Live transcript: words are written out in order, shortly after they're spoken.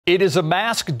It is a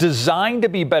mask designed to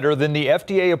be better than the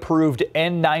FDA-approved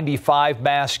N95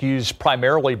 mask used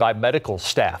primarily by medical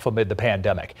staff amid the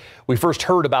pandemic. We first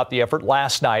heard about the effort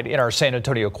last night in our San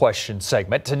Antonio Question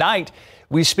segment. Tonight,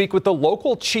 we speak with the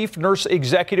local chief nurse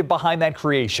executive behind that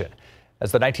creation.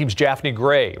 As the Night Team's Japhanie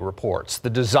Gray reports,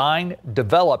 the design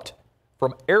developed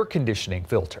from air conditioning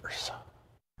filters.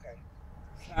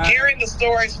 Hearing the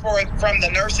stories from the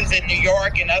nurses in New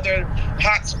York and other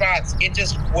hot spots, it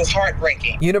just was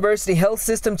heartbreaking. University Health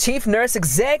System Chief Nurse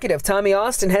Executive Tommy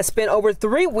Austin has spent over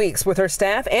 3 weeks with her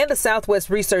staff and the Southwest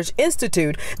Research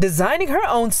Institute designing her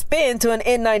own spin to an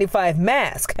N95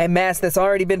 mask, a mask that's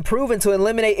already been proven to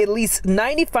eliminate at least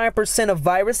 95% of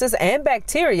viruses and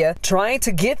bacteria trying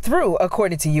to get through,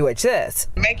 according to UHS.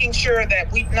 Making sure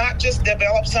that we not just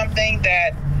develop something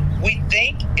that we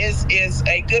think is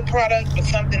a good product, but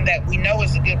something that we know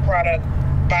is a good product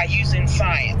by using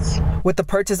science. With the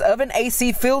purchase of an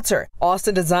AC filter,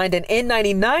 Austin designed an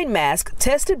N99 mask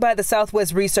tested by the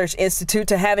Southwest Research Institute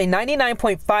to have a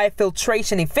 99.5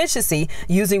 filtration efficiency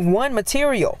using one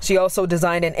material. She also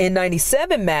designed an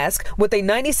N97 mask with a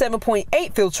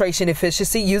 97.8 filtration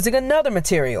efficiency using another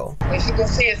material. As you can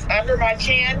see, it's under my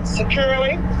chin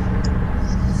securely.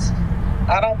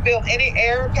 I don't feel any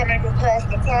air coming across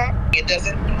the top. It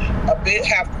doesn't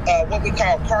have what we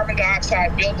call carbon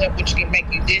dioxide buildup, which can make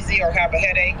you dizzy or have a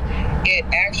headache. It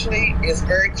actually is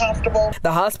very comfortable.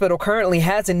 The hospital currently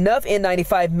has enough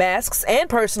N95 masks and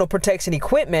personal protection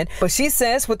equipment, but she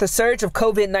says with the surge of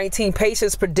COVID-19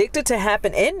 patients predicted to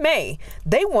happen in May,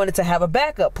 they wanted to have a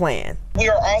backup plan. We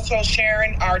are also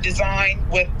sharing our design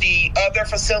with the other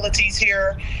facilities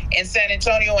here in San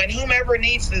Antonio and whomever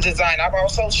needs the design. I've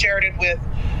also shared it with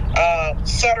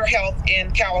Sutter Health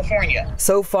in California.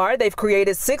 So far, they've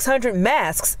created 600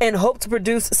 masks and hope to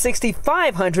produce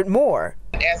 6,500 more.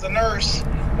 As a nurse,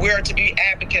 we're to be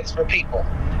advocates for people.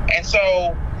 And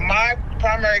so my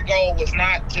primary goal was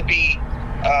not to be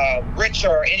rich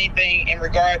or anything in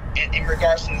regards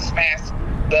to this mask.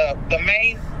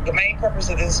 The main purpose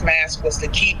of this mask was to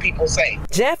keep people safe.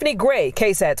 Japhanie Gray,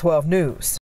 KSAT 12 News.